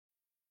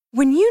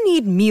When you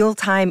need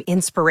mealtime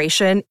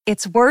inspiration,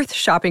 it's worth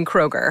shopping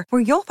Kroger,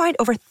 where you'll find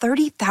over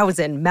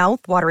 30,000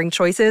 mouth-watering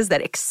choices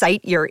that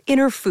excite your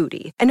inner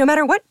foodie. And no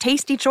matter what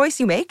tasty choice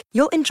you make,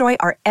 you'll enjoy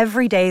our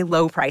everyday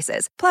low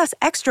prices, plus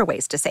extra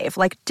ways to save,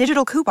 like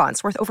digital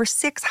coupons worth over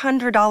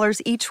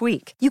 $600 each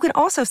week. You can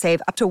also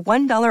save up to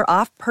 $1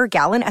 off per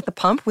gallon at the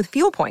pump with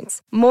fuel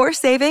points. More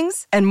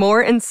savings and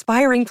more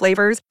inspiring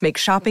flavors make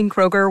shopping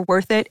Kroger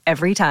worth it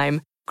every time.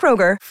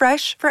 Kroger,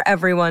 fresh for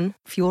everyone.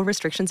 Fuel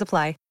restrictions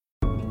apply.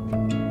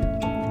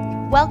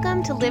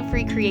 Welcome to Live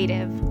Free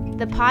Creative,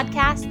 the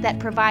podcast that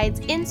provides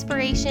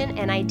inspiration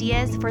and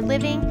ideas for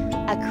living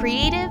a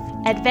creative,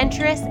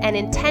 adventurous, and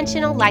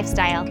intentional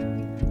lifestyle.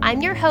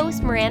 I'm your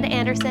host, Miranda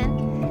Anderson,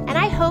 and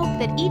I hope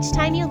that each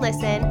time you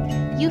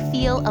listen, you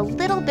feel a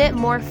little bit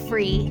more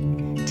free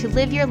to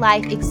live your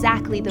life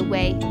exactly the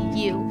way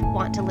you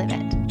want to live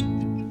it.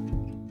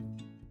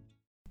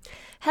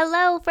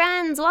 Hello,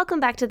 friends.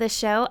 Welcome back to the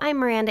show. I'm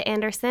Miranda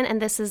Anderson,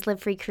 and this is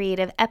Live Free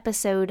Creative,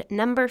 episode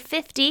number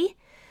 50.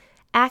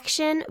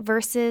 Action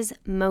versus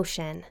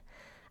motion.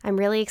 I'm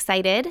really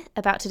excited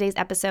about today's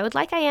episode,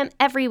 like I am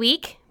every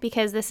week,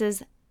 because this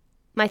is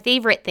my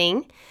favorite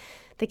thing.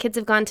 The kids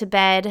have gone to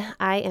bed.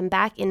 I am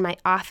back in my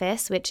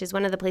office, which is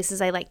one of the places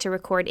I like to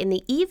record in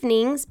the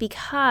evenings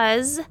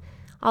because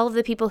all of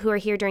the people who are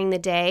here during the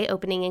day,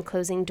 opening and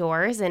closing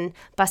doors and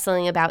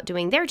bustling about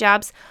doing their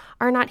jobs,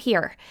 are not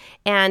here.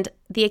 And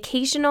the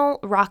occasional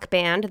rock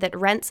band that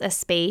rents a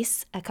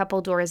space a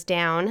couple doors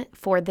down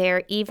for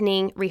their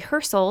evening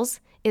rehearsals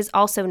is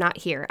also not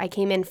here. I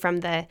came in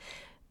from the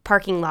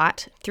parking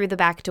lot through the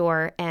back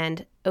door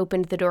and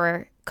opened the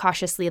door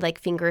cautiously, like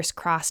fingers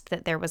crossed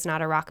that there was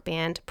not a rock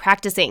band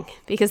practicing,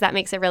 because that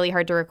makes it really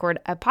hard to record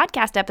a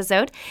podcast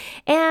episode.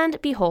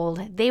 And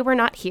behold, they were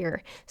not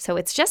here. So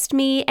it's just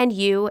me and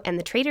you and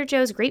the Trader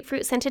Joe's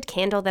grapefruit scented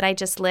candle that I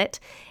just lit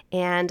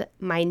and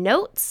my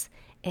notes,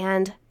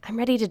 and I'm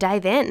ready to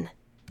dive in.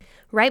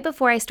 Right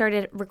before I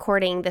started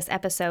recording this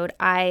episode,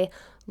 I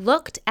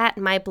looked at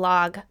my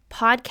blog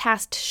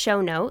podcast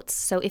show notes.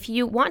 So if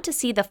you want to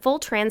see the full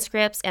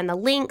transcripts and the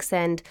links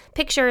and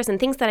pictures and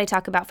things that I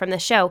talk about from the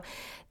show,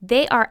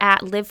 they are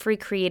at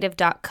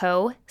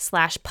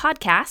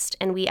livefreecreative.co/podcast,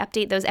 and we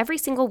update those every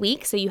single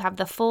week. So you have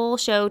the full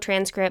show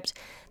transcript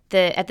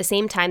at the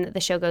same time that the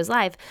show goes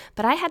live.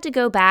 But I had to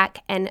go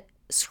back and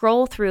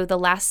scroll through the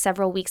last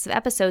several weeks of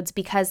episodes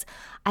because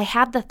I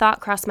had the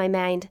thought cross my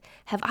mind,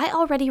 have I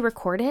already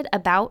recorded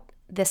about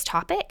this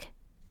topic?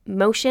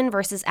 Motion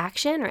versus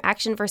action, or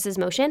action versus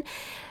motion?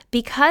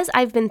 Because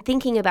I've been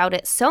thinking about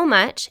it so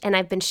much and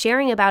I've been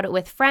sharing about it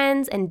with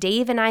friends, and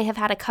Dave and I have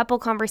had a couple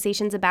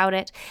conversations about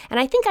it, and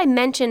I think I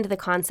mentioned the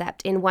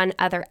concept in one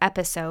other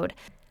episode.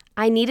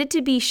 I needed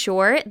to be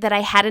sure that I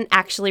hadn't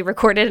actually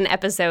recorded an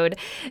episode,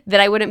 that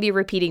I wouldn't be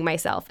repeating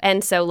myself.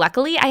 And so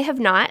luckily I have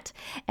not,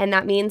 and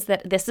that means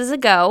that this is a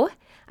go.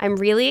 I'm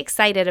really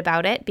excited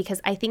about it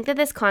because I think that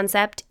this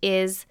concept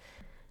is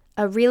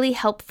a really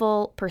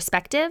helpful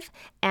perspective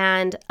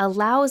and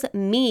allows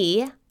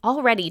me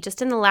already,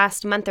 just in the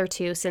last month or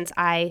two since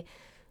I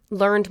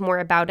learned more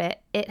about it,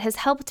 it has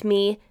helped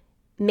me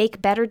make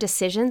better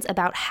decisions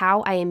about how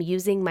I am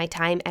using my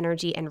time,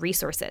 energy, and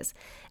resources.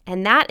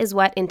 And that is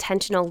what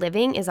intentional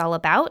living is all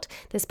about.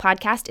 This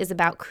podcast is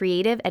about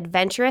creative,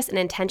 adventurous, and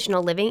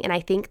intentional living. And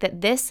I think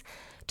that this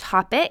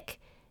topic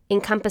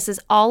encompasses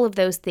all of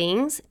those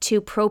things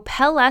to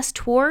propel us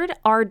toward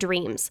our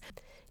dreams,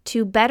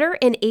 to better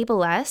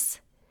enable us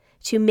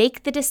to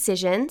make the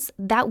decisions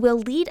that will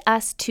lead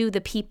us to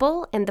the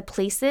people and the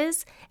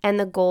places and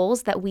the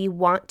goals that we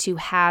want to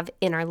have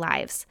in our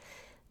lives.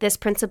 This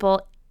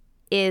principle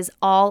is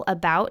all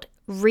about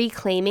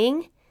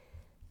reclaiming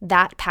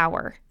that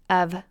power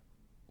of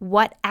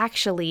what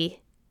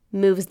actually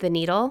moves the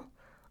needle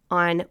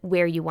on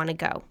where you want to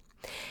go.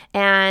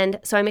 And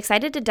so I'm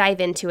excited to dive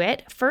into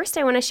it. First,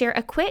 I want to share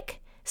a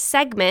quick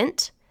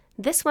segment.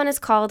 This one is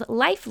called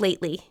Life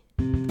Lately.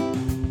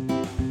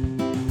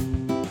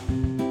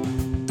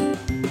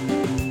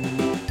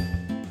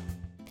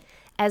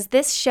 As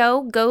this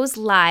show goes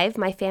live,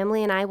 my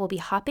family and I will be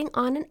hopping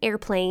on an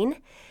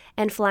airplane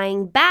and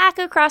flying back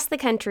across the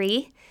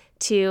country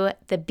to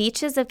the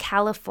beaches of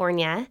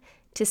California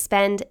to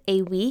spend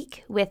a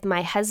week with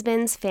my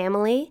husband's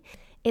family.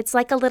 It's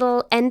like a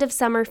little end of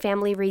summer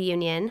family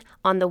reunion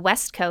on the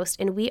West Coast,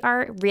 and we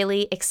are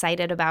really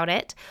excited about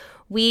it.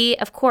 We,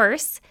 of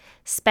course,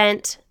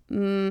 spent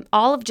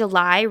all of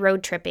July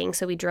road tripping.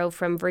 So we drove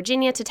from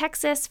Virginia to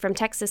Texas, from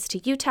Texas to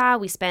Utah.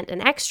 We spent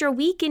an extra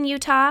week in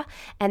Utah,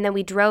 and then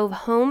we drove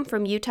home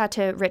from Utah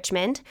to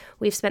Richmond.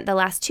 We've spent the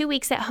last 2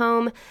 weeks at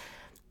home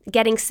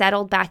getting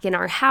settled back in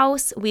our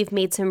house. We've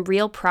made some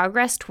real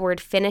progress toward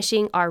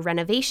finishing our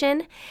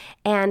renovation.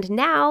 And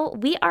now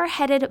we are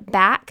headed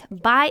back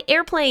by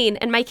airplane.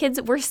 And my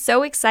kids were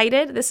so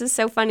excited. This is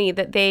so funny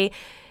that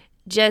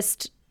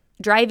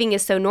driving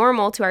is so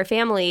normal to our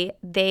family.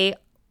 They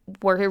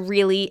were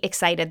really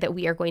excited that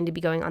we are going to be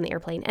going on the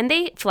airplane. And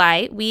they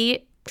fly.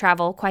 We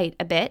travel quite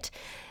a bit.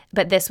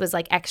 But this was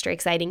like extra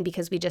exciting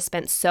because we just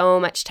spent so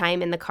much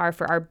time in the car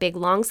for our big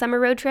long summer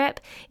road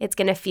trip. It's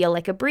going to feel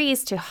like a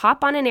breeze to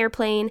hop on an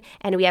airplane,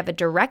 and we have a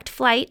direct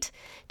flight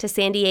to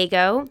San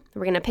Diego.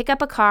 We're going to pick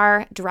up a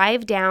car,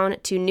 drive down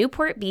to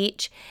Newport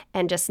Beach,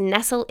 and just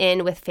nestle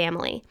in with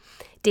family.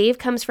 Dave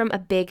comes from a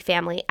big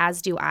family,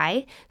 as do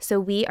I, so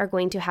we are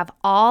going to have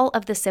all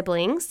of the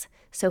siblings.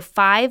 So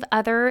 5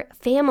 other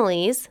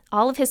families,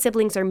 all of his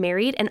siblings are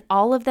married, and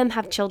all of them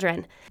have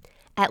children.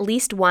 At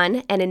least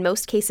one, and in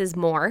most cases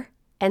more.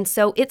 And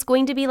so it's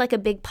going to be like a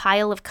big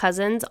pile of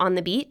cousins on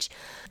the beach.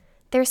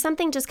 There's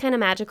something just kind of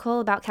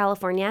magical about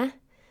California.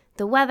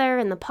 The weather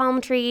and the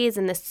palm trees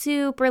and the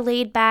super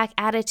laid back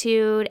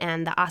attitude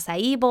and the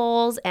acai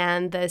bowls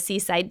and the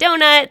seaside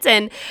donuts.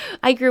 And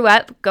I grew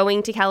up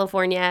going to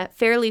California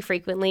fairly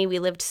frequently. We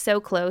lived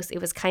so close. It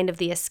was kind of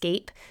the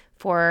escape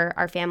for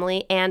our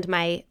family, and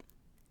my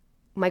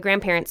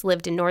grandparents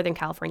lived in Northern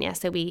California,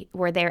 so we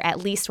were there at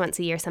least once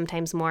a year,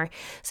 sometimes more.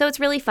 So it's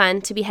really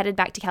fun to be headed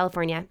back to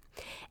California.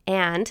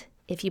 And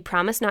if you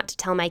promise not to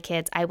tell my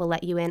kids, I will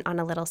let you in on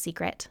a little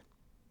secret.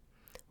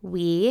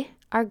 We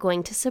are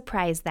going to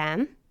surprise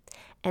them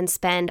and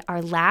spend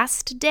our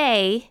last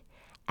day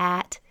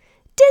at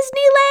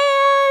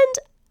Disneyland.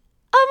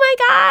 Oh my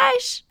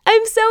gosh,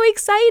 I'm so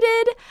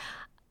excited.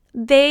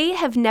 They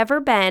have never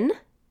been.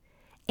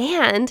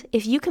 And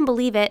if you can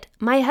believe it,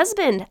 my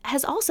husband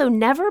has also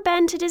never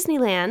been to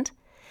Disneyland.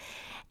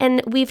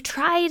 And we've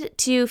tried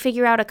to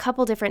figure out a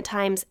couple different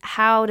times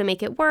how to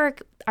make it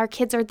work. Our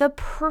kids are the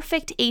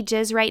perfect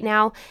ages right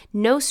now.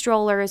 No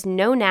strollers,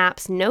 no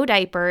naps, no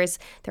diapers.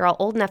 They're all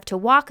old enough to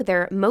walk.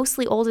 They're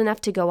mostly old enough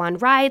to go on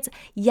rides,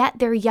 yet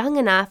they're young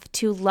enough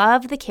to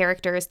love the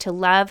characters, to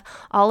love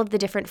all of the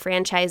different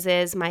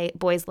franchises. My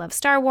boys love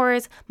Star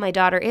Wars. My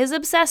daughter is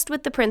obsessed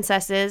with the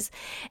princesses.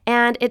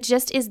 And it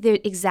just is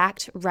the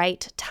exact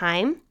right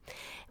time.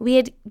 We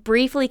had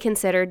briefly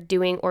considered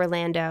doing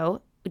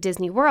Orlando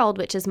Disney World,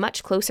 which is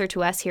much closer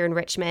to us here in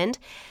Richmond,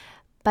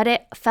 but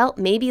it felt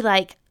maybe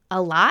like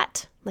a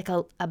lot, like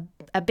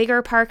a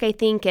bigger park, I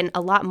think, and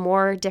a lot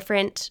more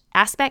different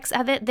aspects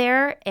of it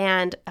there.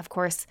 And of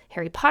course,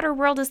 Harry Potter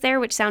World is there,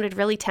 which sounded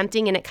really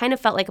tempting, and it kind of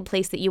felt like a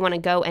place that you want to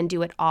go and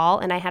do it all.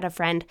 And I had a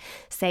friend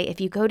say,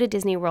 if you go to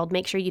Disney World,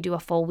 make sure you do a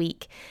full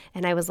week.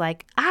 And I was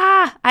like,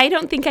 I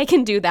don't think I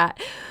can do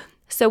that.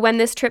 So when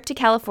this trip to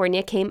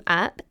California came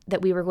up,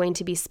 that we were going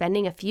to be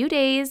spending a few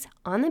days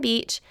on the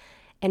beach,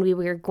 and we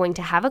were going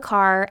to have a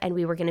car, and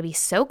we were going to be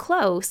so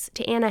close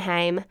to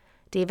Anaheim,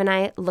 Dave and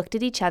I looked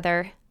at each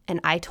other,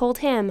 and I told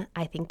him,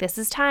 I think this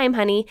is time,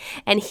 honey.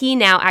 And he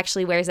now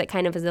actually wears it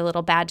kind of as a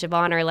little badge of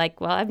honor, like,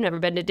 well, I've never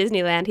been to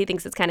Disneyland. He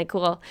thinks it's kind of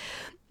cool.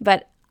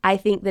 But I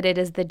think that it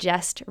is the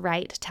just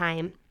right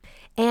time.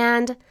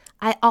 And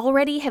I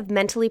already have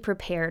mentally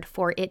prepared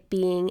for it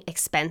being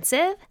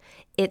expensive.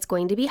 It's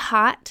going to be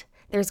hot.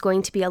 There's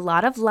going to be a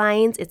lot of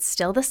lines. It's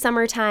still the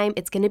summertime.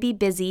 It's going to be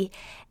busy.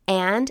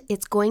 And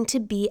it's going to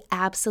be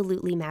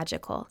absolutely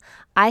magical.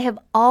 I have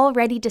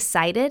already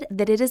decided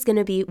that it is going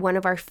to be one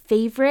of our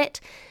favorite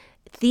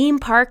theme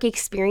park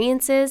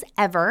experiences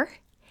ever.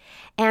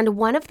 And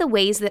one of the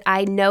ways that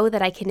I know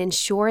that I can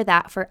ensure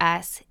that for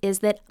us is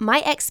that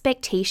my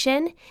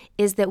expectation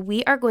is that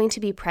we are going to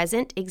be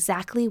present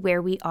exactly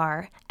where we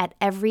are at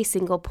every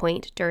single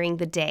point during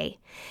the day.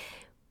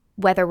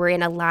 Whether we're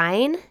in a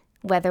line,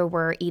 whether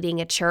we're eating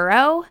a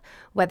churro,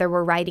 whether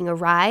we're riding a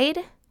ride,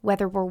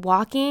 whether we're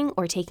walking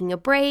or taking a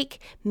break,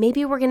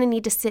 maybe we're going to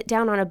need to sit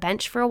down on a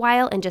bench for a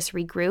while and just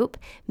regroup.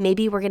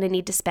 Maybe we're going to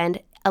need to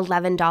spend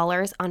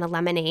 $11 on a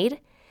lemonade.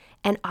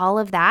 And all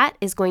of that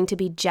is going to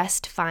be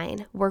just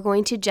fine. We're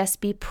going to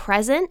just be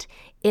present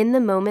in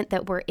the moment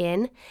that we're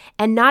in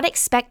and not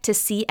expect to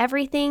see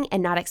everything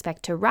and not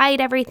expect to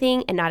ride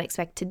everything and not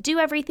expect to do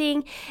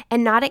everything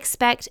and not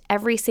expect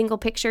every single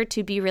picture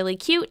to be really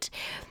cute.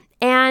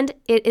 And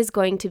it is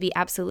going to be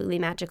absolutely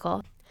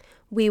magical.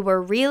 We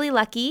were really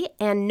lucky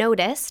and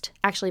noticed,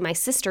 actually my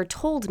sister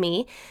told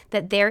me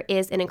that there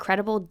is an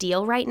incredible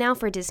deal right now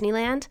for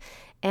Disneyland.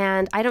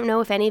 And I don't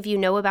know if any of you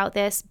know about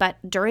this, but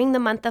during the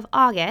month of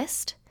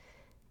August,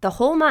 the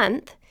whole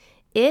month,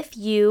 if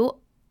you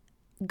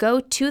go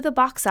to the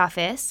box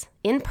office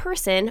in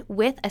person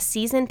with a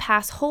season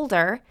pass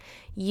holder,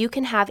 you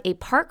can have a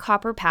park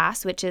hopper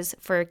pass, which is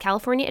for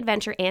California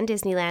Adventure and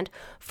Disneyland,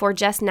 for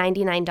just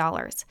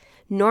 $99.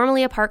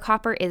 Normally a park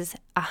hopper is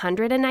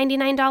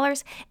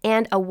 $199,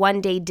 and a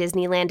one-day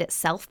Disneyland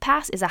itself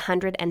pass is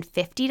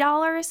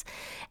 $150.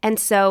 And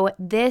so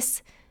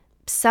this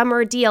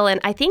summer deal,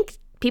 and I think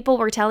people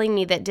were telling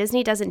me that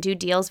Disney doesn't do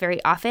deals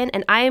very often,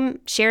 and I'm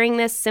sharing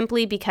this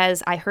simply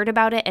because I heard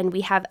about it, and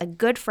we have a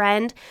good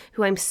friend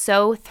who I'm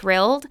so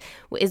thrilled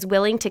is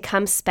willing to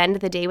come spend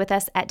the day with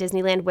us at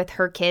Disneyland with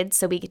her kids,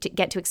 so we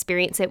get to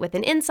experience it with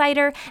an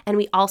insider, and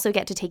we also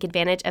get to take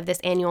advantage of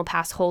this annual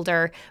pass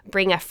holder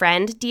bring a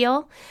friend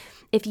deal.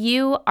 If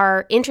you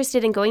are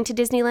interested in going to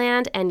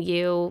Disneyland and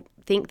you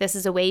think this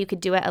is a way you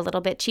could do it a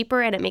little bit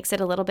cheaper and it makes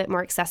it a little bit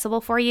more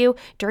accessible for you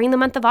during the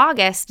month of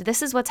August,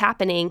 this is what's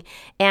happening.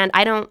 And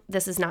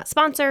this is not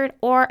sponsored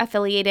or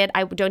affiliated.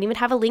 I don't even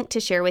have a link to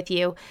share with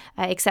you,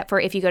 except for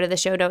if you go to the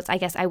show notes, I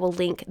guess I will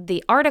link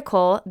the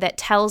article that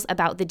tells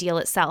about the deal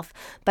itself.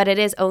 But it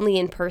is only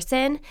in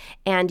person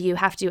and you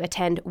have to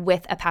attend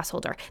with a pass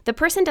holder. The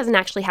person doesn't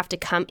actually have to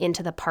come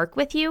into the park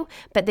with you,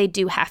 but they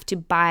do have to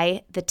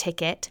buy the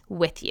ticket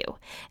with you.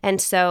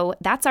 And so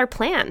that's our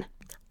plan.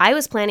 I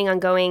was planning on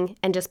going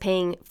and just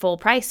paying full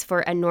price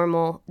for a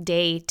normal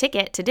day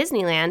ticket to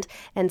Disneyland.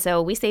 And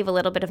so we save a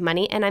little bit of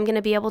money and I'm going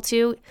to be able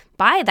to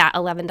buy that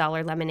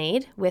 $11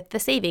 lemonade with the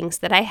savings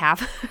that I have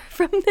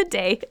from the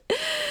day.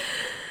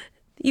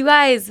 You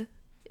guys,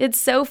 it's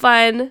so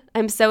fun.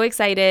 I'm so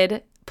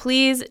excited.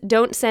 Please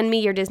don't send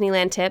me your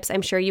Disneyland tips.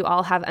 I'm sure you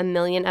all have a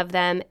million of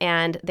them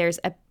and there's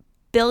a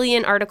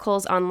billion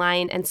articles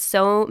online and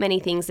so many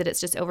things that it's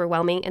just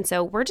overwhelming. And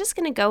so we're just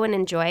going to go and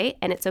enjoy,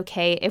 and it's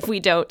okay if we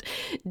don't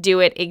do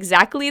it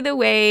exactly the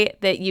way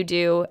that you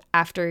do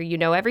after you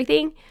know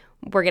everything.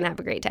 We're going to have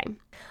a great time.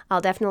 I'll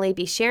definitely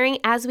be sharing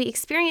as we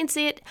experience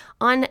it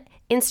on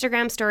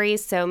Instagram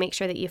stories, so make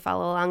sure that you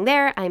follow along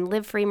there. I'm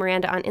Live Free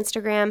Miranda on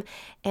Instagram.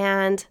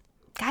 And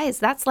guys,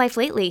 that's life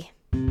lately.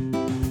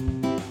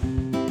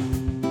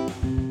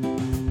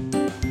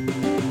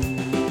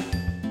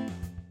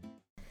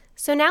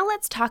 So now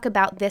let's talk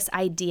about this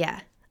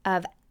idea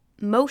of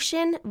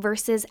motion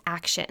versus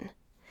action.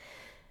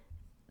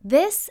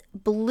 This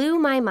blew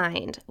my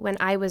mind when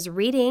I was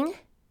reading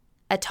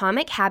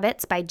Atomic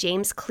Habits by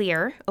James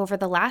Clear over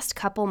the last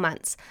couple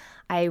months.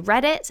 I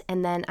read it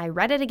and then I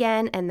read it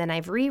again and then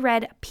I've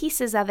reread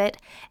pieces of it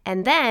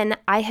and then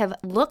I have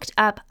looked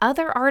up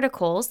other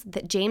articles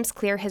that James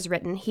Clear has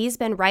written. He's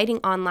been writing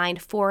online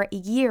for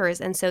years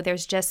and so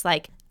there's just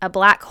like a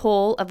black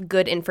hole of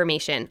good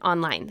information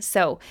online.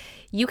 So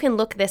you can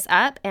look this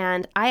up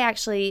and I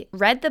actually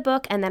read the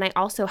book and then I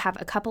also have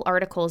a couple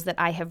articles that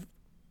I have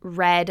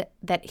read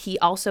that he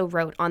also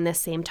wrote on this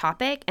same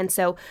topic. And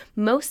so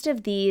most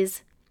of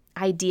these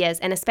ideas,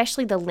 and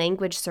especially the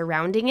language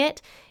surrounding it,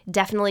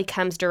 definitely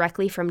comes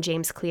directly from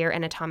James Clear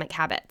and Atomic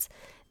Habits.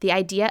 The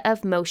idea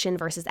of motion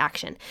versus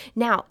action.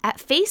 Now,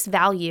 at face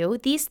value,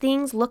 these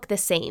things look the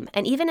same.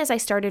 And even as I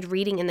started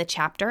reading in the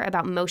chapter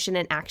about motion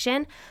and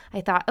action,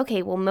 I thought,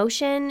 okay, well,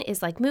 motion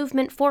is like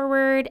movement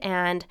forward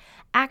and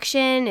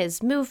action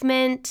is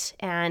movement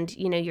and,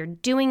 you're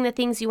doing the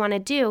things you want to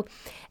do.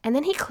 And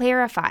then he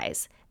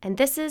clarifies. And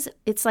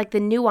it's like the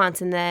nuance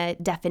and the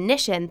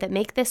definition that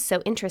make this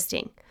so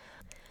interesting.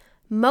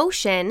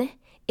 Motion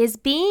is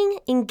being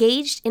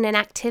engaged in an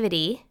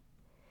activity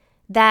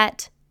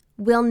that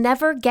will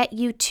never get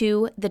you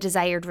to the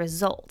desired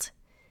result.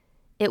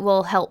 It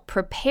will help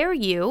prepare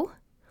you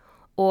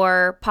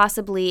or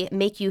possibly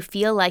make you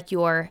feel like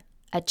you're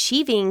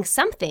achieving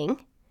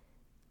something.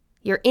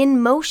 You're in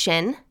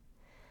motion,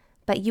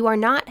 but you are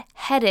not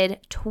headed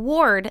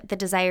toward the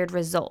desired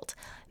result.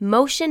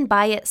 Motion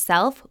by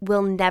itself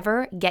will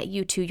never get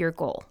you to your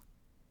goal.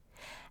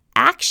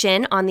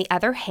 Action, on the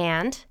other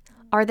hand,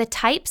 are the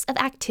types of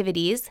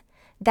activities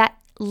that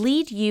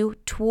lead you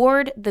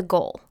toward the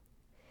goal.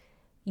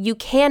 You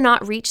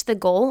cannot reach the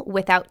goal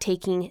without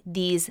taking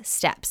these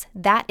steps.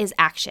 That is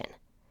action.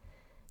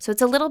 So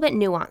it's a little bit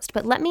nuanced,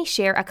 but let me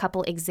share a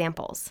couple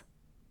examples.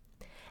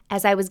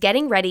 As I was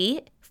getting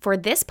ready for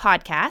this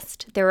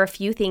podcast, there were a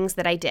few things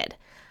that I did.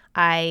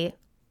 I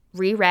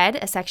reread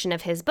a section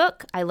of his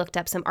book. I looked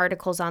up some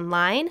articles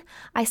online.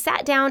 I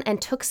sat down and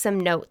took some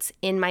notes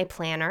in my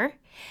planner,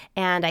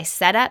 and I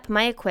set up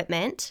my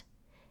equipment.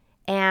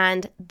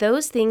 And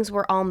those things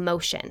were all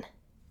motion.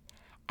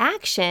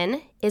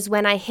 Action is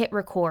when I hit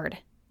record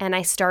and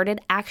I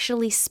started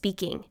actually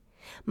speaking.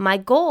 My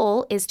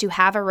goal is to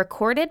have a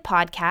recorded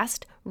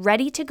podcast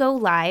ready to go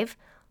live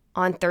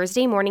on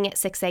Thursday morning at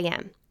 6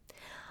 a.m.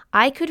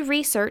 I could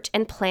research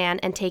and plan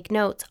and take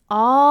notes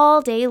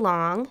all day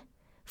long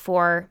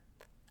for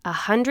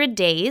 100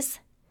 days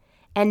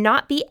and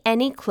not be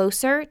any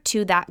closer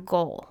to that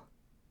goal.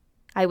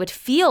 I would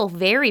feel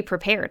very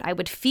prepared. I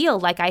would feel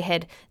like I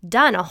had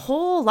done a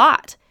whole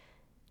lot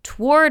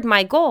toward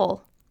my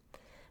goal,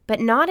 but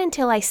not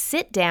until I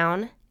sit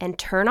down and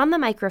turn on the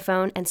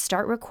microphone and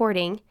start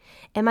recording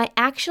am I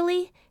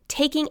actually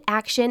taking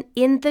action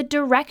in the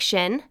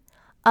direction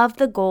of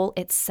the goal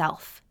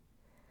itself.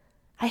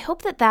 I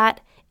hope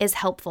that is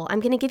helpful. I'm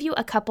going to give you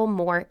a couple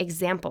more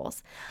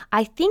examples.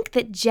 I think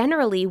that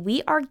generally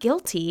we are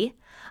guilty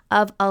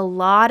of a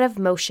lot of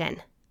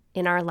motion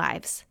in our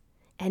lives,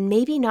 and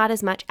maybe not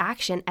as much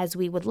action as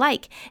we would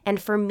like.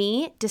 And for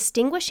me,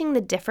 distinguishing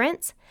the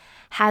difference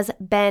has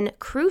been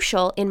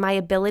crucial in my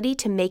ability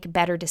to make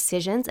better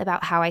decisions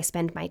about how I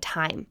spend my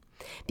time.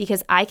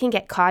 Because I can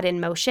get caught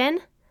in motion.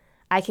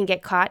 I can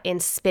get caught in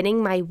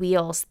spinning my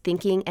wheels,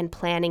 thinking and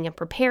planning and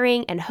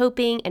preparing and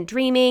hoping and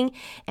dreaming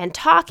and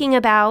talking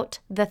about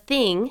the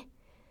thing,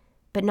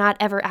 but not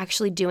ever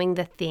actually doing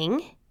the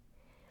thing.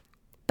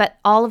 But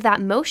all of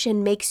that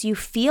motion makes you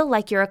feel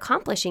like you're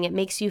accomplishing. It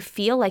makes you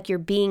feel like you're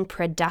being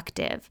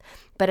productive,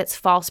 but it's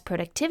false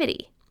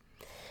productivity.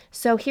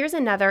 So here's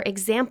another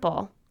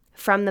example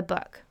from the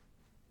book.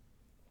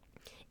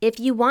 If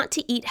you want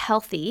to eat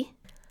healthy,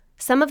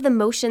 some of the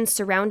motions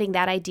surrounding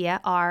that idea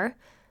are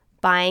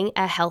buying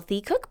a healthy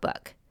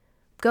cookbook,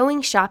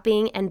 going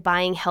shopping and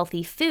buying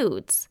healthy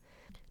foods,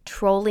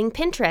 trolling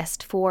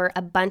Pinterest for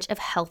a bunch of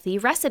healthy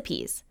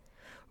recipes,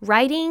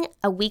 writing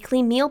a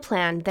weekly meal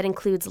plan that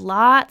includes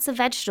lots of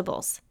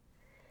vegetables.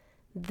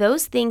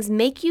 Those things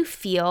make you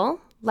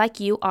feel like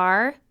you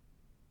are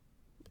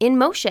in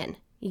motion.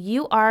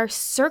 You are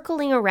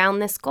circling around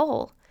this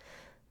goal.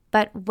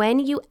 But when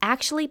you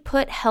actually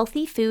put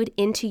healthy food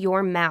into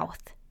your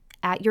mouth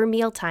at your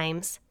meal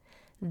times,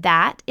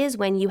 that is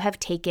when you have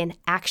taken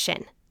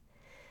action.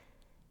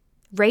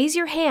 Raise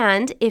your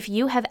hand if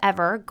you have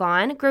ever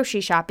gone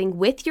grocery shopping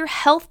with your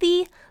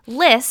healthy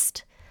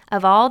list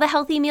of all the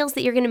healthy meals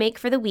that you're going to make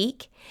for the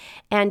week,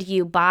 and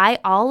you buy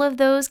all of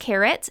those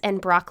carrots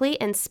and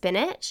broccoli and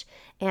spinach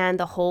and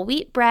the whole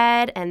wheat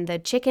bread and the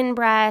chicken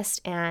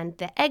breast and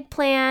the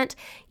eggplant.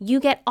 You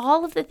get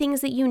all of the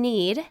things that you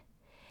need,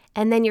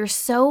 and then you're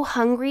so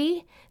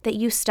hungry that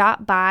you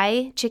stop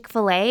by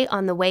Chick-fil-A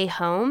on the way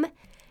home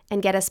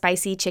and get a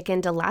spicy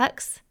chicken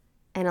deluxe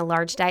and a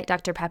large Diet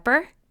Dr.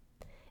 Pepper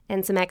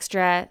and some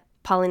extra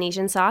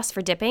Polynesian sauce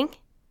for dipping.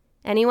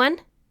 Anyone?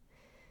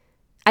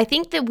 I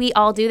think that we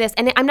all do this,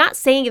 and I'm not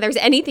saying there's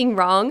anything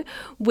wrong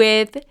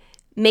with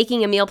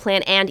making a meal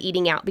plan and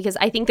eating out, because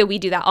I think that we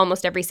do that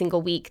almost every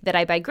single week that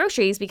I buy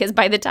groceries, because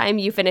by the time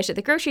you finish at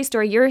the grocery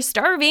store, you're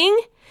starving.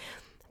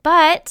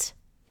 But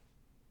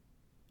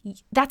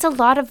that's a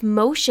lot of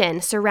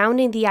motion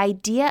surrounding the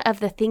idea of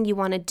the thing you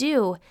want to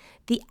do.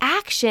 The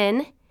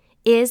action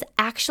is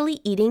actually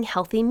eating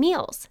healthy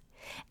meals.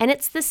 And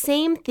it's the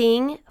same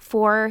thing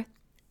for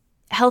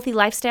healthy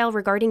lifestyle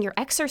regarding your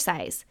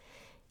exercise.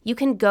 You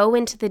can go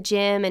into the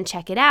gym and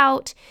check it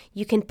out.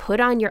 You can put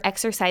on your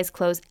exercise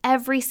clothes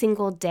every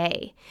single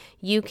day.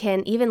 You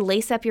can even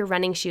lace up your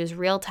running shoes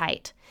real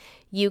tight.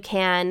 You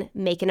can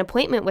make an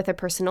appointment with a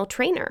personal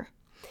trainer.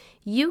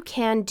 You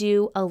can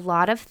do a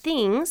lot of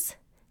things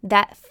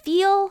that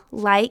feel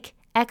like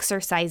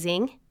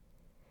exercising,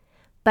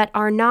 but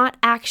are not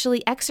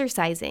actually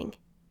exercising.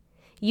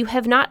 You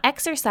have not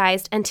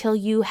exercised until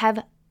you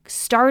have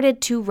started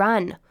to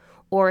run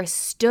or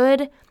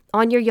stood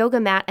on your yoga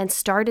mat and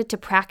started to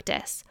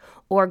practice,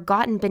 or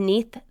gotten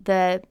beneath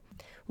the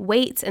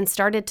weights and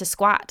started to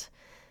squat.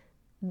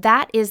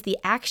 That is the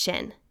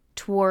action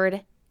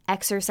toward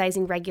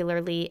exercising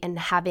regularly and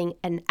having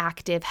an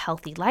active,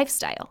 healthy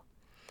lifestyle.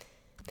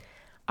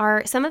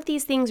 Are some of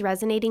these things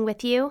resonating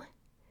with you?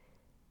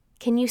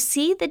 Can you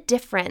see the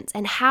difference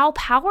and how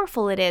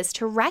powerful it is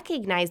to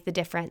recognize the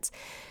difference?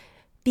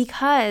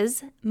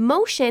 Because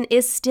motion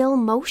is still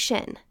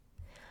motion.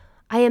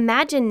 I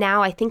imagine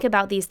now I think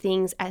about these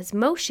things as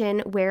motion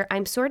where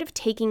I'm sort of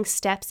taking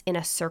steps in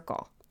a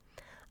circle.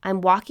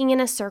 I'm walking in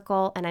a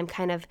circle and I'm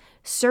kind of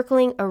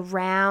circling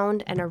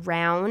around and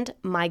around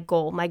my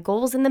goal. My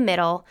goal's in the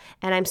middle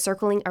and I'm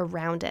circling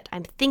around it.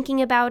 I'm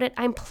thinking about it.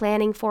 I'm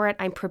planning for it.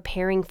 I'm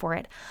preparing for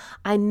it.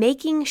 I'm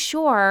making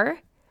sure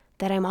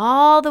that I'm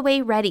all the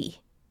way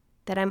ready,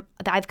 that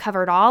I've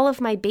covered all of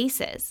my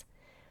bases.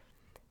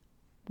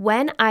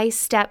 When I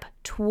step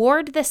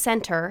toward the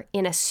center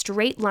in a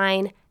straight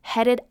line,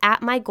 headed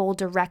at my goal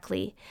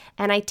directly,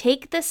 and I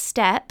take the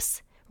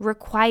steps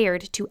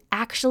required to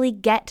actually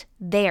get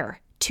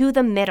there to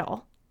the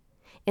middle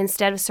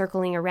instead of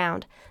circling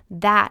around,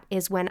 that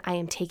is when I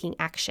am taking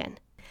action.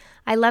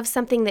 I love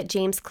something that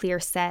James Clear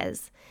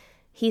says.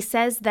 He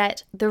says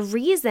that the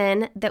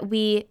reason that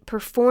we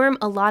perform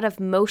a lot of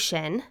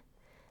motion,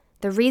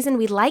 the reason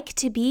we like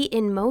to be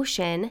in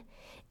motion,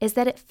 is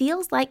that it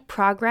feels like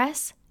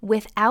progress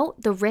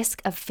without the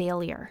risk of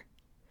failure.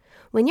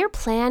 When you're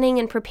planning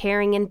and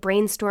preparing and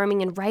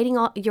brainstorming and writing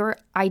all your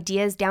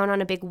ideas down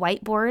on a big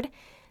whiteboard,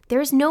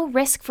 there's no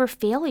risk for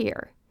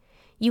failure.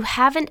 You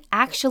haven't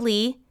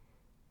actually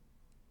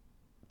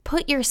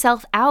put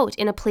yourself out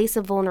in a place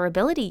of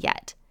vulnerability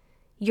yet.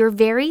 You're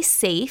very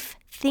safe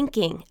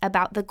thinking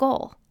about the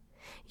goal.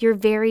 You're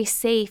very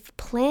safe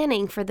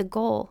planning for the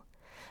goal.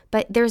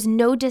 But there's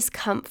no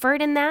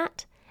discomfort in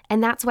that,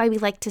 and that's why we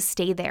like to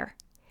stay there.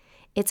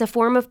 It's a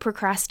form of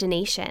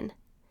procrastination.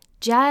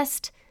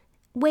 Just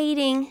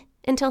waiting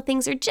until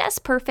things are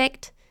just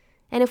perfect.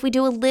 And if we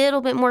do a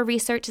little bit more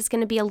research, it's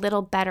going to be a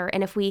little better.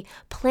 And if we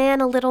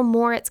plan a little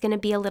more, it's going to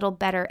be a little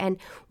better. And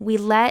we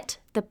let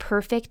the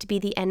perfect be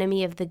the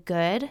enemy of the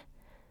good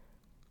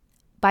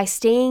by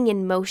staying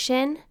in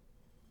motion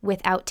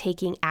without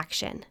taking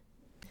action.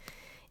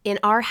 In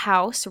our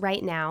house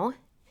right now,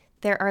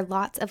 there are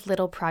lots of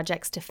little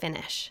projects to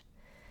finish.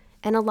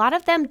 And a lot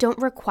of them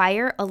don't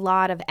require a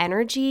lot of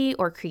energy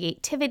or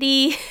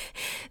creativity.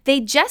 They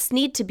just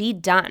need to be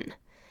done.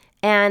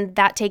 And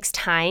that takes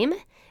time,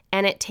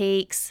 and it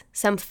takes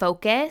some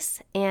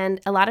focus, and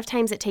a lot of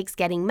times it takes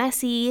getting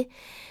messy.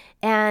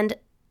 And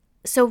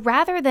so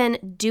rather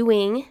than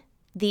doing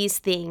these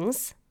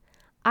things,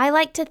 I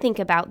like to think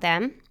about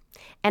them,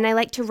 and I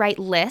like to write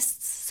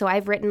lists. So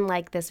I've written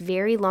like this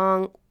very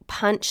long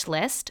punch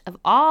list of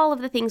all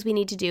of the things we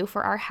need to do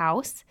for our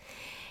house.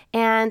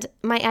 And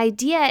my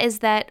idea is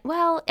that,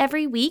 well,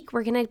 every week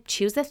we're going to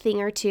choose a thing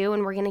or two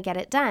and we're going to get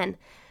it done.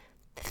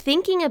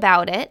 Thinking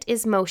about it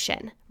is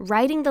motion.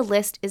 Writing the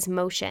list is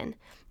motion.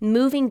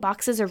 Moving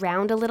boxes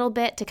around a little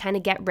bit to kind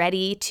of get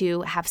ready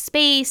to have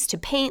space, to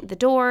paint the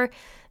door,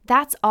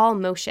 that's all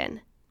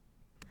motion.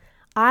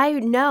 I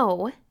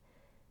know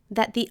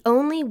that the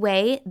only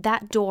way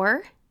that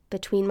door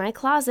between my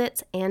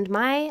closets and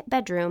my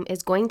bedroom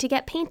is going to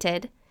get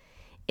painted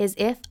is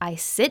if I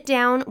sit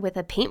down with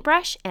a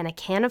paintbrush and a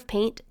can of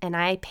paint and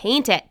I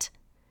paint it.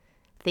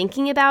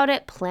 Thinking about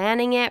it,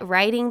 planning it,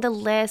 writing the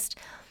list,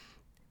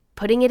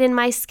 putting it in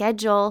my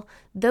schedule,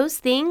 those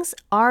things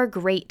are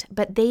great,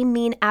 but they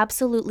mean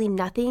absolutely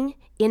nothing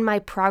in my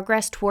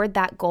progress toward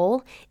that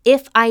goal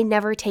if I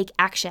never take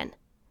action.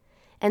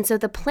 And so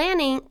the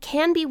planning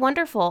can be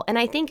wonderful. And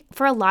I think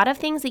for a lot of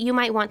things that you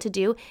might want to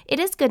do, it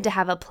is good to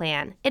have a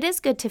plan. It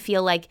is good to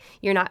feel like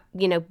you're not,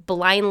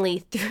 blindly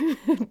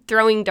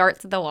throwing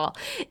darts at the wall.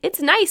 It's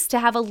nice to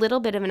have a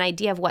little bit of an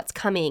idea of what's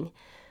coming.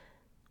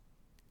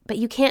 But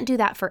you can't do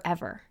that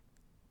forever.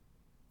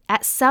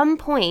 At some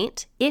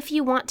point, if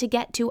you want to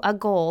get to a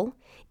goal,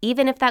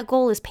 even if that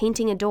goal is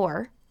painting a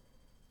door,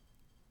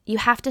 you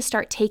have to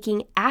start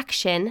taking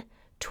action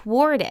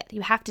toward it.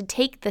 You have to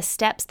take the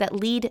steps that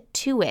lead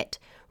to it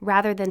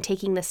rather than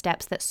taking the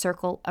steps that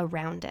circle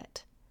around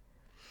it.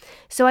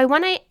 So I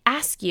want to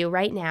ask you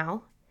right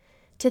now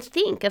to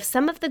think of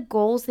some of the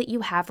goals that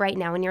you have right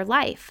now in your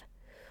life.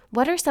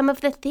 What are some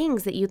of the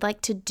things that you'd like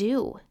to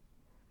do?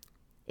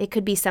 It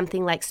could be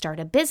something like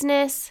start a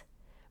business,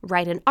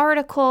 write an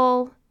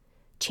article,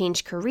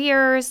 change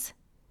careers.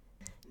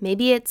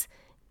 Maybe it's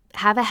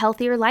have a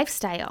healthier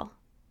lifestyle.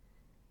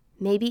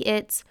 Maybe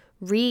it's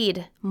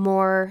read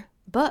more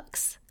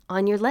books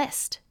on your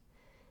list.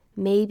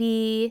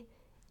 Maybe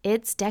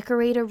it's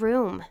decorate a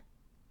room.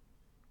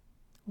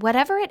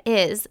 Whatever it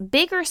is,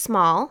 big or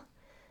small,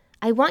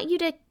 I want you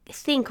to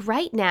think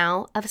right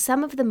now of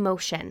some of the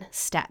motion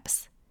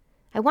steps.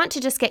 I want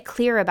to just get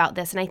clear about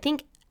this, and I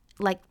think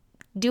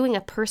doing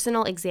a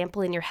personal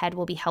example in your head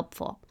will be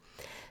helpful.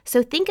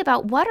 So think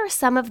about what are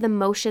some of the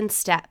motion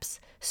steps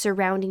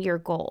surrounding your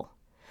goal.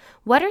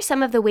 What are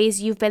some of the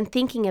ways you've been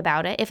thinking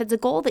about it? If it's a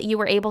goal that you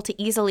were able to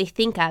easily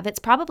think of, it's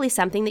probably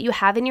something that you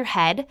have in your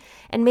head,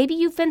 and maybe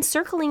you've been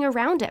circling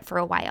around it for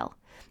a while.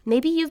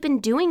 Maybe you've been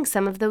doing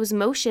some of those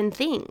motion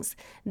things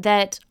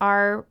that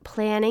are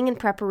planning and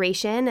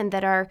preparation and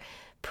that are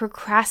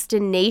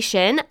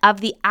procrastination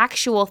of the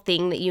actual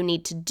thing that you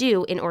need to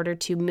do in order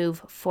to move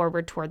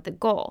forward toward the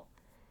goal.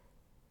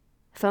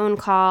 Phone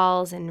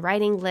calls and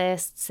writing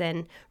lists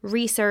and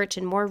research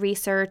and more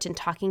research and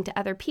talking to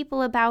other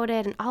people about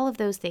it and all of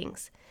those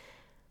things.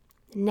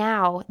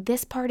 Now,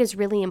 this part is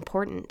really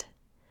important.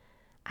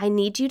 I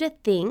need you to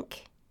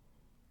think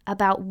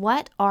about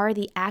what are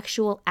the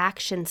actual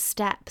action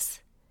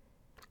steps.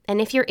 And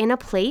if you're in a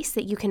place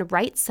that you can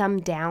write some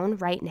down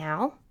right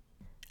now,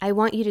 I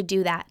want you to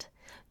do that.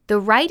 The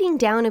writing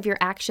down of your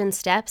action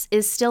steps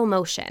is still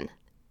motion,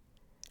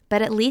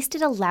 but at least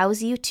it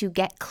allows you to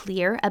get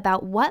clear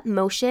about what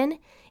motion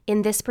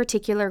in this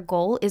particular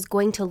goal is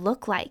going to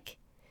look like.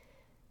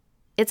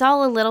 It's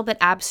all a little bit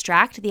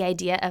abstract, the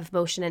idea of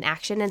motion and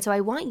action, and so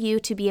I want you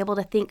to be able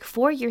to think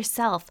for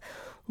yourself,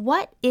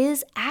 what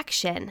is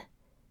action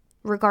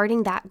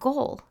regarding that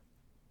goal?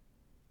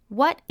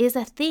 What is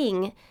a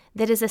thing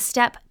that is a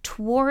step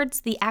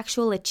towards the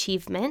actual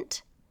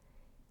achievement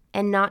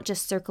and not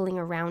just circling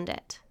around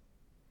it?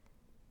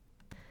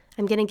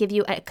 I'm going to give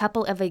you a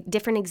couple of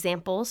different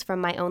examples from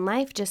my own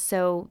life just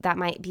so that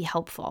might be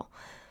helpful.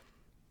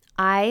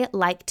 I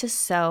like to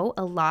sew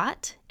a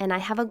lot, and I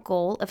have a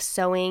goal of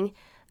sewing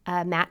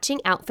a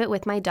matching outfit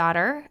with my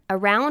daughter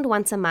around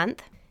once a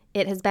month.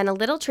 It has been a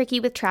little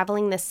tricky with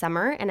traveling this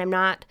summer, and I'm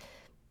not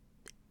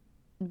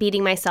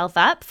beating myself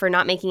up for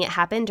not making it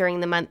happen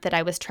during the month that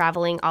I was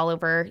traveling all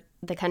over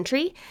the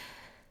country.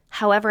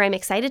 However, I'm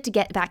excited to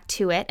get back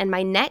to it, and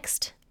my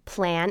next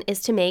plan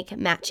is to make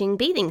matching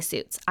bathing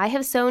suits. I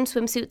have sewn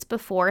swimsuits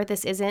before.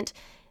 This isn't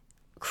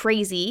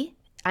crazy.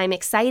 I'm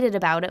excited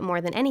about it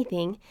more than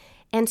anything.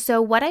 And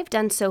so what I've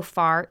done so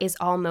far is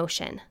all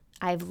motion.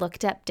 I've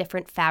looked up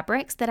different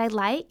fabrics that I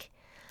like.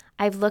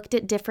 I've looked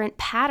at different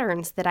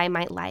patterns that I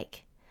might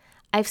like.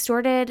 I've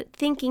started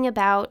thinking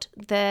about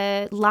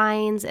the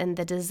lines and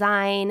the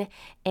design,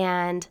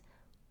 and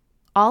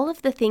all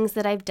of the things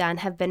that I've done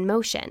have been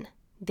motion.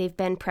 They've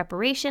been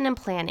preparation and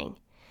planning.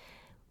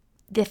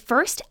 The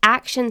first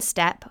action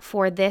step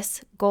for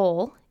this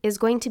goal is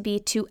going to be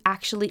to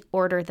actually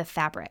order the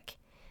fabric,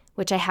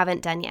 which I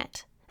haven't done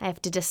yet. I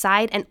have to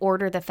decide and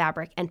order the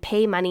fabric and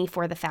pay money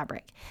for the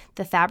fabric.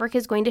 The fabric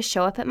is going to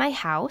show up at my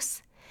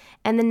house,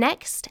 and the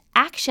next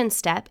action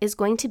step is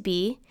going to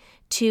be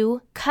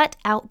to cut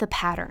out the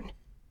pattern.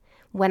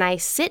 When I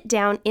sit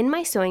down in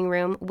my sewing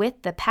room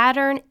with the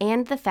pattern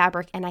and the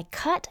fabric and I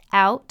cut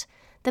out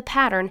the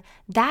pattern,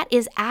 that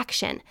is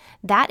action.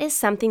 That is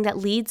something that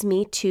leads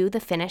me to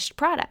the finished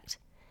product.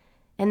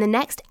 And the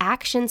next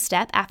action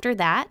step after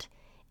that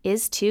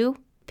is to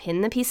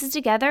pin the pieces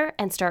together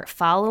and start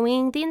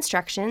following the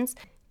instructions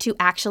to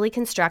actually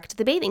construct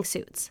the bathing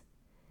suits.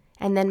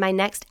 And then my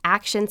next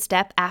action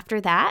step after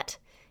that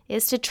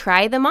is to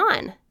try them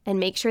on and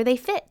make sure they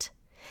fit.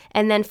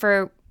 And then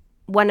for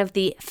one of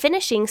the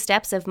finishing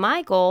steps of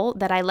my goal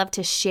that I love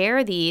to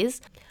share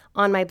these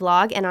on my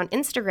blog and on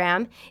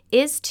Instagram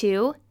is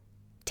to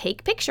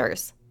take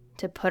pictures,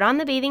 to put on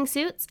the bathing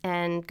suits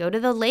and go to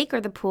the lake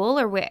or the pool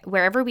or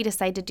wherever we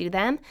decide to do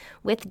them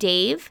with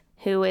Dave,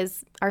 who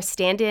is our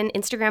stand-in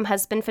Instagram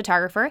husband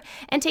photographer,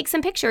 and take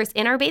some pictures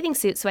in our bathing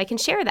suits so I can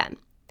share them.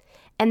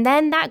 And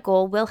then that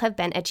goal will have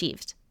been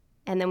achieved.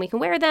 And then we can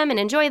wear them and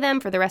enjoy them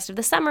for the rest of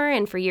the summer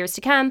and for years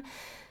to come.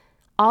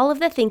 All of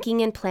the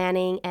thinking and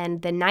planning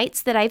and the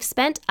nights that I've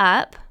spent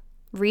up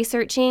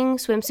researching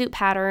swimsuit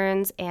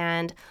patterns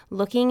and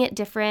looking at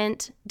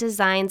different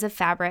designs of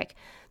fabric,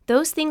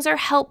 those things are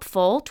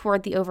helpful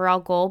toward the overall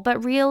goal,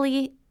 but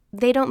really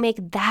they don't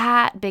make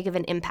that big of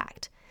an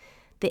impact.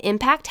 The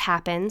impact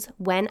happens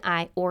when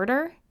I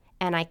order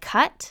and I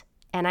cut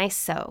and I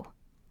sew.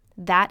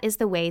 That is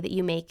the way that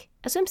you make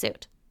a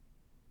swimsuit.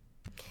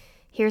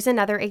 Here's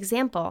another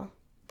example.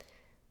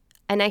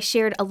 And I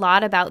shared a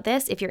lot about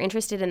this. If you're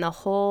interested in the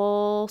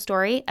whole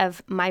story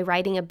of my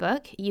writing a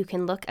book, you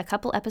can look a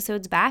couple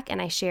episodes back,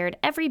 and I shared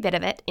every bit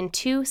of it in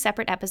 2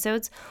 separate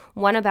episodes,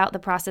 one about the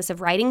process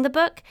of writing the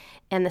book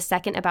and the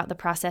second about the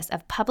process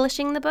of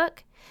publishing the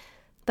book.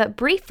 But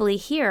briefly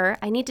here,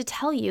 I need to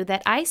tell you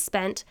that I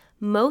spent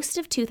most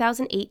of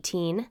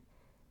 2018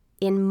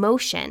 in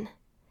motion,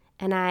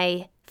 and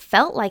I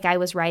felt like I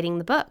was writing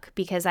the book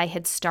because I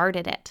had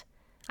started it.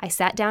 I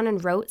sat down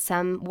and wrote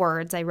some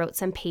words, I wrote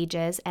some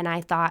pages, and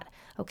I thought,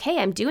 okay,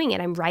 I'm doing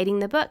it, I'm writing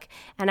the book.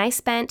 And I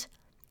spent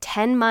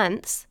 10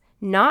 months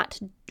not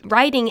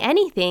writing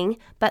anything,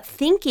 but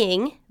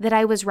thinking that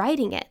I was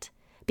writing it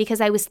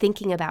because I was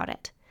thinking about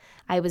it.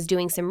 I was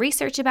doing some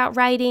research about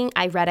writing,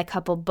 I read a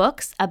couple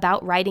books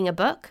about writing a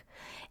book,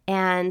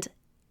 and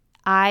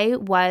I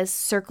was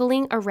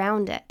circling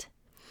around it.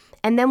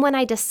 And then when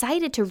I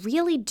decided to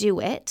really do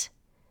it,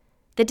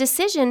 the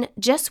decision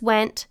just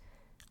went,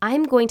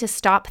 I'm going to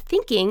stop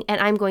thinking and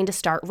I'm going to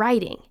start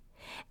writing.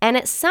 And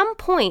at some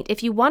point,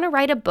 if you want to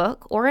write a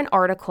book or an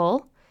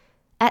article,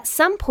 at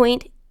some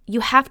point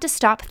you have to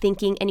stop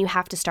thinking and you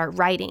have to start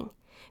writing.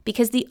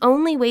 Because the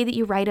only way that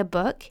you write a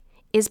book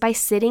is by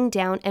sitting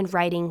down and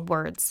writing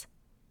words.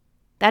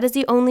 That is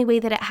the only way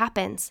that it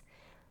happens.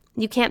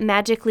 You can't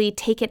magically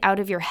take it out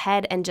of your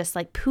head and just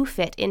like poof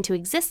it into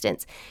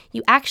existence.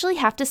 You actually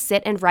have to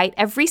sit and write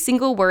every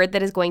single word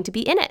that is going to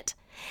be in it.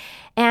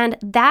 And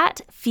that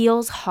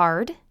feels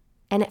hard,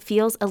 and it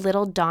feels a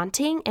little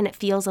daunting, and it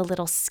feels a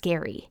little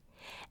scary.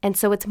 And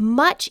so it's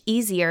much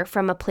easier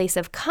from a place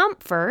of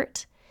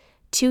comfort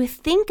to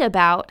think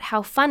about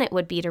how fun it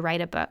would be to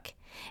write a book,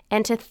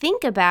 and to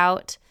think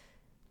about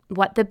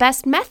what the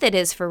best method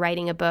is for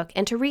writing a book,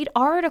 and to read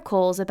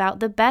articles about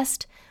the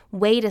best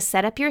way to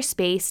set up your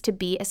space to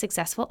be a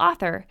successful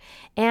author,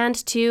 and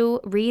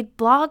to read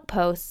blog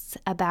posts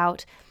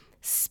about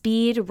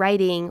speed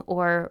writing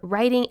or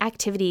writing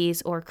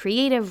activities or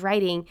creative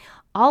writing,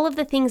 all of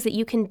the things that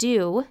you can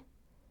do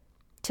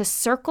to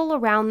circle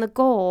around the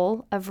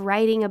goal of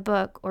writing a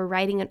book or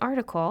writing an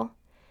article,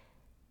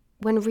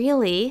 when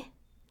really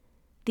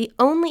the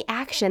only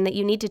action that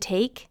you need to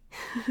take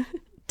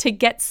to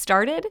get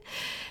started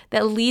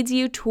that leads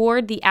you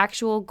toward the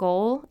actual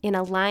goal in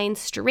a line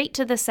straight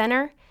to the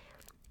center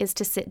is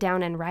to sit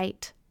down and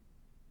write.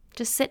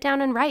 Just sit down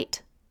and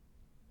write.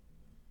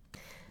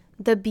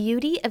 The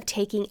beauty of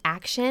taking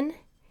action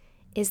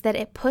is that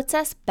it puts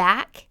us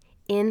back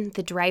in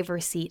the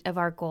driver's seat of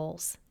our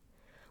goals.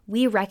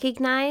 We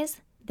recognize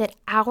that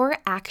our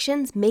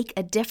actions make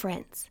a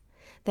difference,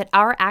 that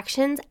our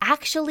actions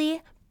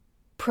actually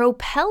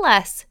propel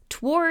us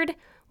toward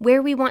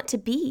where we want to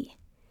be.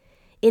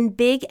 In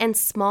big and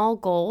small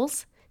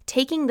goals,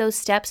 taking those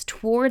steps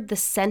toward the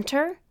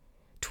center,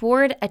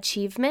 toward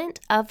achievement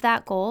of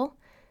that goal,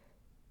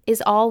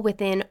 is all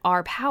within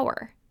our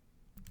power.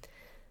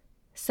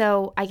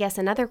 So I guess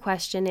another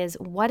question is,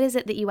 what is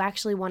it that you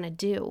actually want to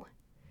do?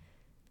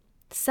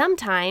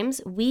 Sometimes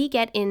we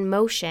get in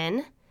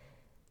motion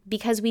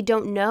because we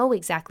don't know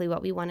exactly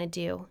what we want to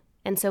do.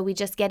 And so we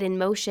just get in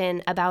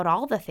motion about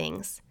all the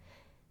things.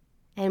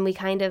 And we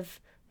kind of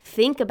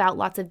think about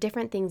lots of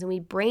different things, and we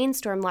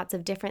brainstorm lots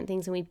of different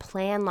things, and we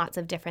plan lots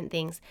of different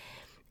things.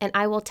 And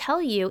I will tell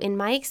you, in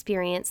my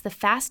experience, the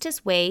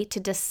fastest way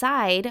to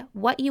decide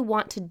what you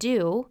want to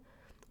do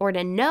or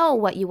to know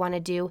what you want to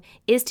do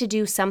is to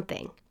do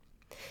something.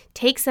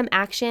 Take some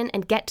action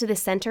and get to the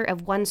center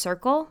of one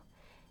circle,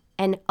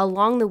 and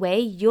along the way,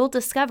 you'll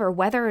discover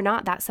whether or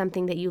not that's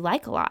something that you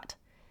like a lot.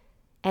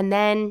 And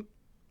then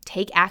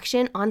take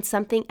action on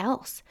something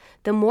else.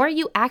 The more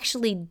you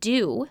actually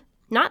do,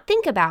 not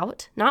think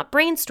about, not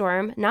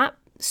brainstorm, not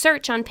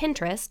search on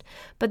Pinterest,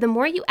 but the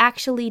more you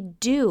actually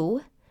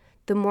do,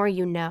 the more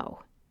you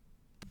know.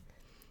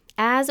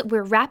 As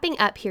we're wrapping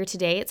up here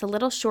today, it's a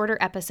little shorter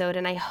episode,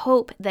 and I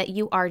hope that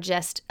you are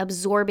just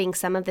absorbing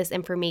some of this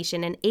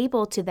information and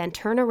able to then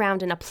turn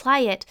around and apply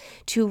it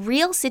to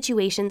real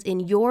situations in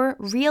your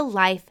real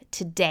life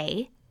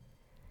today.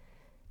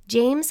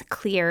 James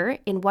Clear,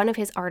 in one of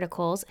his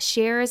articles,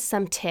 shares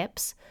some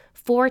tips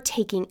for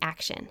taking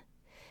action.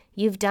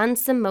 You've done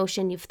some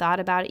motion, you've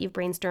thought about it, you've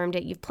brainstormed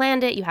it, you've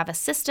planned it, you have a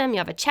system, you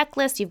have a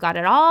checklist, you've got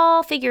it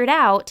all figured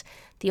out.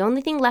 The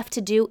only thing left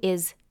to do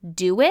is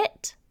do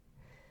it.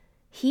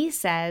 He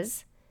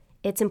says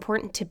it's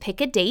important to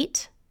pick a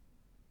date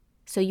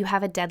so you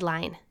have a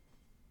deadline.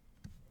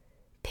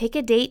 Pick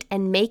a date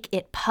and make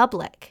it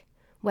public.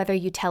 Whether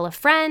you tell a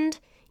friend,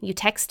 you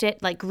text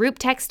it like group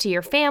text to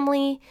your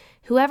family,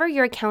 whoever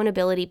your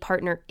accountability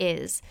partner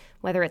is,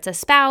 whether it's a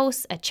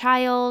spouse, a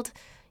child,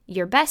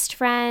 your best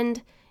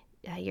friend,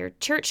 your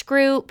church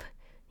group,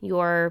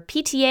 your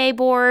PTA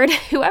board,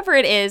 whoever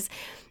it is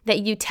that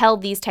you tell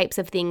these types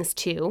of things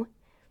to.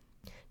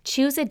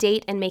 Choose a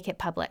date and make it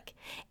public.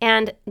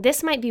 And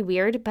this might be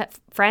weird, but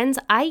friends,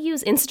 I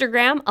use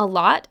Instagram a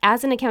lot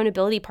as an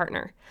accountability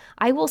partner.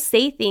 I will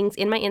say things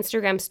in my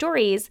Instagram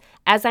stories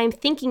as I'm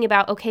thinking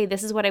about, okay,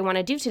 this is what I want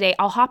to do today.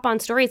 I'll hop on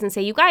stories and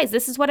say, you guys,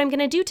 this is what I'm going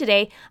to do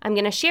today. I'm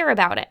going to share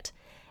about it.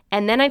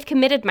 And then I've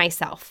committed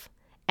myself.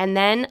 And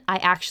then I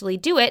actually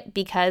do it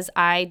because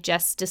I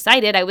just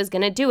decided I was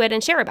going to do it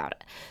and share about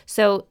it.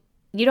 So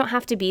you don't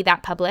have to be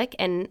that public,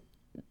 and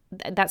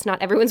that's not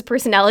everyone's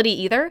personality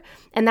either,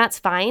 and that's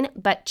fine,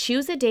 but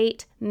choose a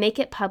date, make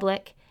it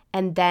public,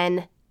 and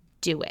then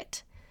do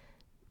it.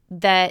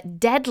 The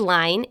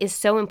deadline is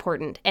so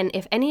important, and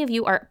if any of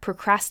you are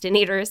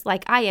procrastinators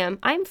like I am,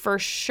 I'm for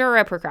sure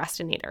a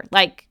procrastinator,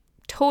 like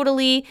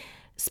totally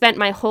spent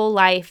my whole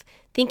life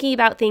thinking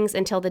about things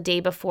until the day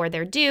before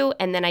they're due,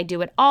 and then I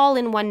do it all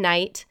in one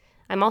night.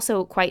 I'm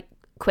also quite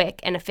quick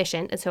and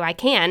efficient, and so I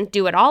can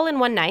do it all in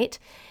one night,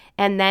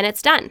 and then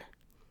it's done.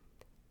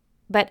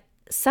 But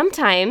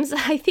sometimes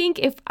I think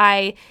if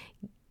I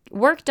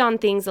worked on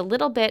things a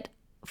little bit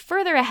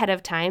further ahead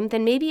of time,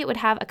 then maybe it would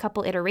have a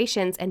couple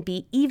iterations and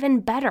be even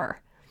better.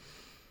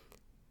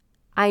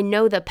 I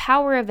know the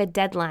power of a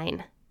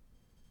deadline.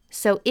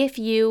 So if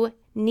you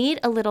need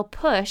a little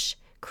push,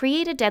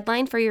 create a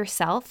deadline for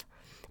yourself,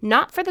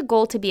 not for the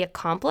goal to be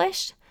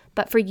accomplished,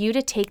 but for you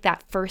to take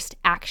that first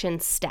action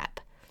step.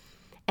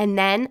 And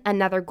then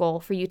another goal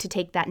for you to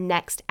take that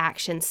next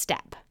action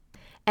step.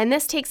 And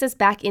this takes us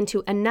back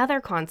into another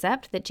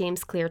concept that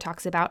James Clear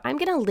talks about. I'm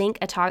going to link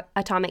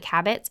Atomic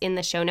Habits in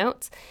the show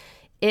notes.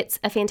 It's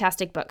a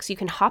fantastic book. So you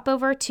can hop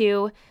over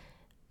to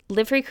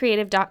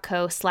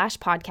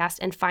livefreecreative.co/podcast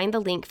and find the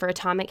link for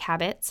Atomic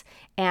Habits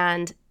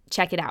and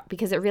check it out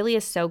because it really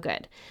is so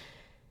good.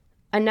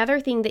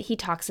 Another thing that he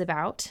talks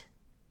about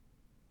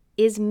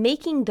is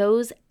making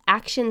those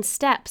action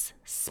steps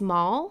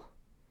small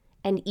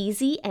and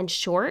easy and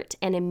short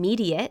and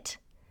immediate,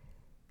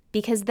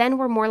 because then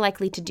we're more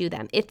likely to do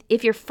them.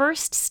 If your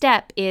first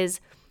step is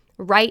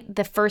write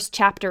the first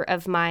chapter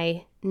of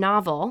my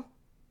novel,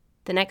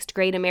 the next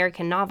great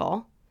American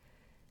novel,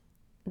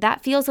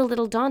 that feels a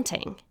little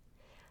daunting.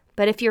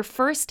 But if your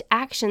first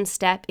action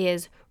step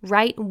is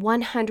write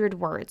 100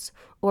 words,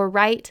 or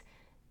write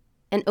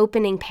an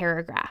opening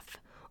paragraph,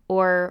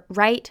 or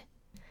write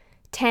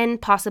 10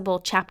 possible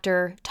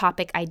chapter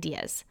topic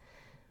ideas,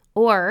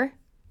 or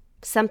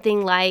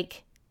something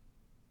like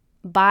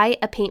buy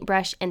a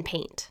paintbrush and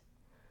paint,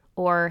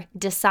 or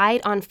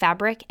decide on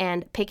fabric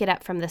and pick it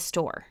up from the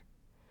store,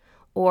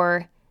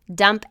 or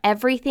dump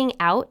everything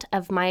out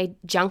of my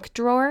junk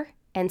drawer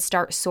and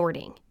start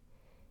sorting.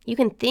 You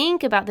can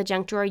think about the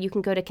junk drawer. You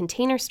can go to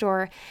Container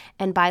Store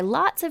and buy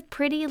lots of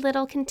pretty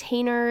little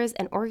containers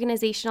and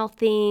organizational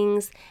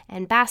things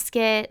and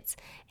baskets,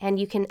 and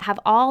you can have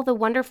all the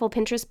wonderful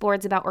Pinterest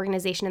boards about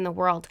organization in the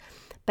world,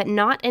 but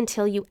not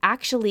until you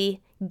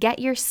actually get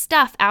your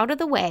stuff out of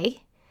the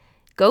way,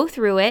 go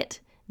through it,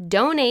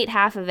 donate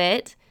half of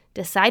it,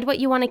 decide what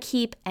you want to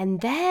keep,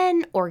 and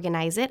then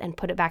organize it and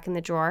put it back in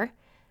the drawer.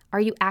 Are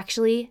you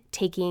actually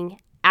taking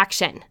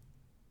action?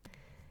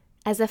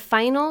 As a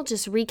final,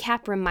 just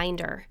recap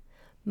reminder,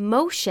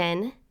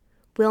 motion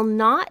will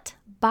not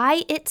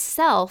by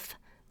itself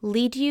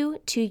lead you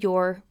to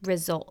your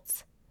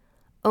results.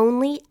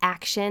 Only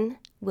action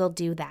will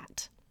do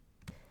that.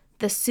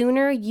 The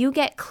sooner you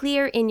get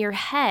clear in your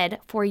head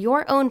for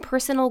your own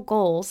personal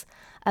goals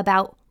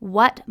about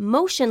what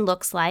motion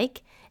looks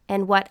like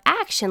and what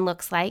action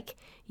looks like,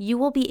 you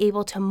will be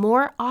able to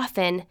more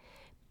often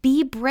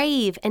be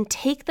brave and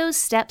take those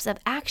steps of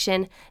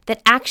action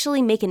that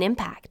actually make an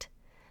impact.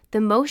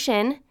 The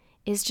motion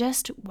is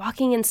just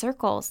walking in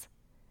circles.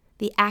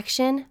 The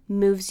action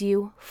moves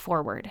you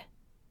forward.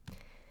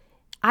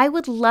 I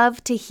would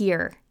love to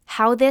hear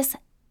how this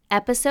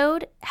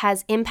episode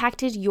has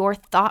impacted your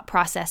thought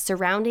process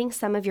surrounding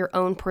some of your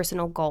own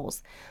personal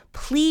goals.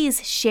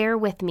 Please share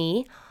with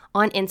me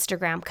on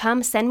Instagram.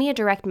 Come send me a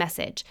direct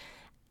message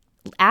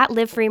at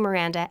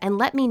LiveFreeMiranda and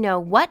let me know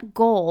what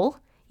goal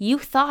you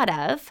thought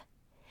of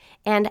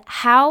and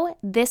how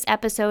this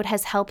episode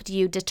has helped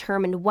you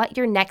determine what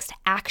your next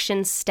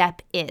action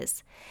step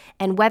is,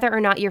 and whether or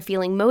not you're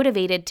feeling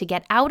motivated to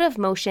get out of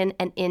motion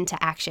and into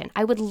action.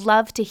 I would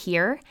love to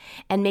hear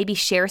and maybe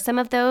share some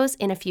of those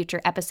in a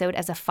future episode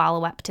as a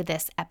follow-up to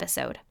this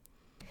episode.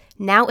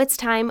 Now it's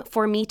time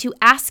for me to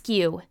ask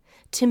you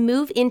to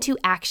move into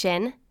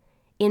action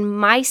in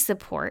my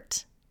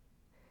support.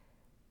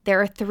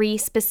 There are 3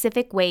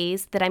 specific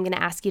ways that I'm going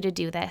to ask you to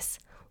do this.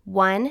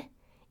 1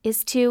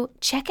 is to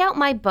check out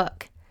my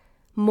book,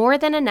 More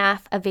Than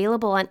Enough,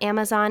 available on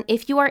Amazon.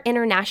 If you are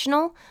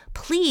international,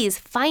 please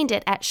find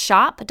it at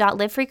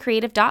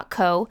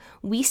shop.livefreecreative.co.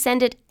 We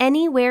send it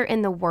anywhere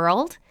in the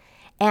world,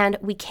 and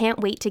we can't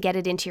wait to get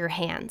it into your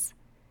hands.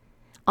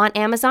 On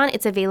Amazon,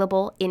 it's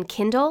available in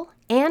Kindle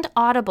and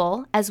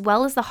Audible, as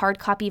well as the hard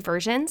copy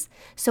versions.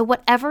 So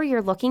whatever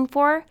you're looking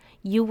for,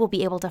 you will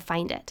be able to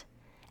find it.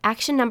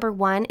 Action number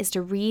 1 is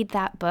to read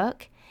that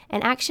book.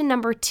 And action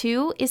number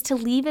 2 is to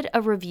leave it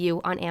a review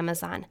on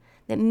Amazon.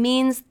 That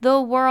means the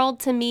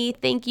world to me.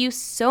 Thank you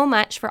so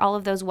much for all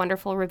of those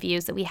wonderful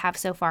reviews that we have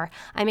so far.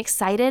 I'm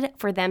excited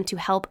for them to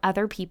help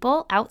other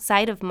people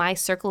outside of my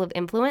circle of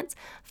influence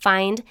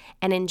find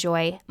and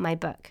enjoy my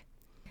book.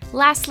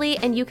 Lastly,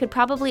 and you could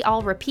probably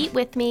all repeat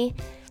with me,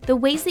 the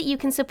ways that you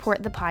can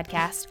support the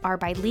podcast are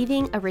by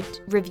leaving a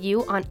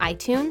review on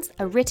iTunes.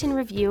 A written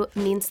review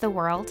means the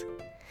world.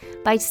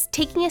 By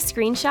taking a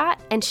screenshot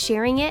and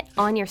sharing it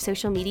on your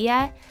social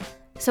media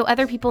so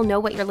other people know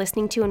what you're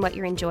listening to and what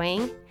you're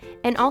enjoying.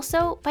 And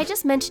also by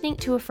just mentioning it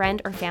to a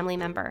friend or family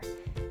member.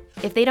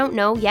 If they don't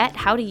know yet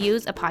how to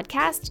use a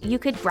podcast, you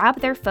could grab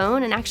their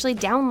phone and actually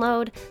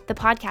download the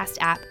podcast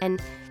app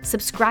and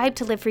subscribe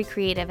to Live Free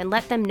Creative and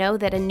let them know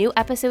that a new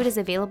episode is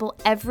available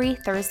every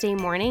Thursday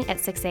morning at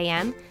 6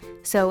 a.m.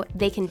 so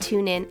they can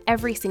tune in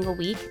every single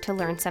week to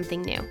learn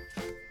something new.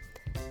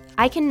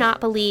 I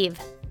cannot believe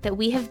that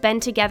we have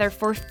been together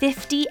for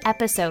 50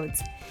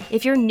 episodes.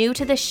 If you're new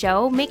to the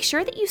show, make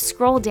sure that you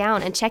scroll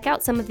down and check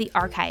out some of the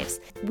archives.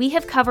 We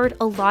have covered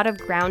a lot of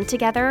ground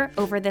together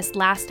over this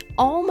last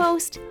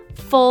almost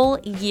full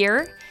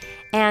year,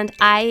 and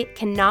I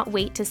cannot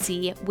wait to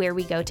see where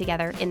we go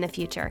together in the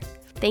future.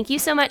 Thank you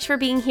so much for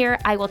being here.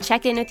 I will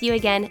check in with you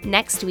again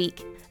next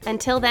week.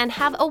 Until then,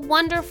 have a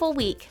wonderful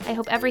week. I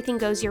hope everything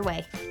goes your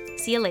way.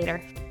 See you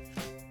later.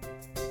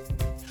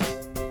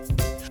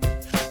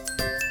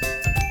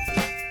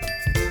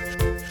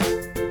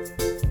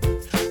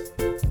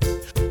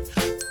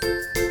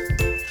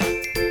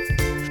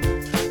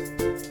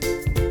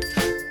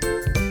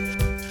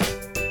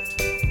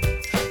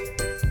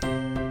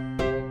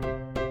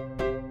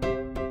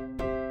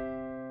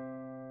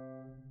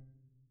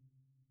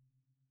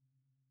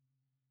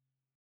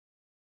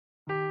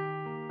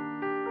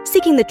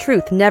 Seeking the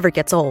truth never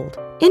gets old.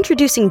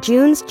 Introducing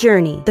June's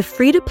Journey, the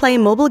free-to-play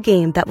mobile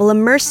game that will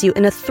immerse you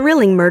in a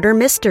thrilling murder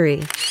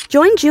mystery.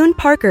 Join June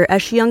Parker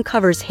as she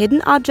uncovers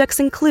hidden objects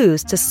and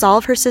clues to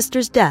solve her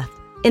sister's death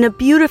in a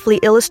beautifully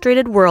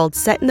illustrated world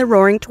set in the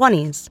Roaring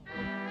 '20s.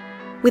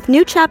 With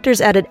new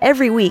chapters added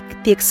every week,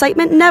 the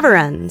excitement never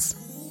ends.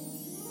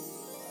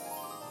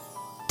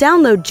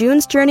 Download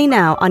June's Journey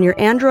now on your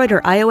Android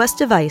or iOS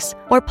device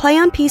or play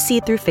on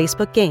PC through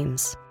Facebook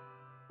Games.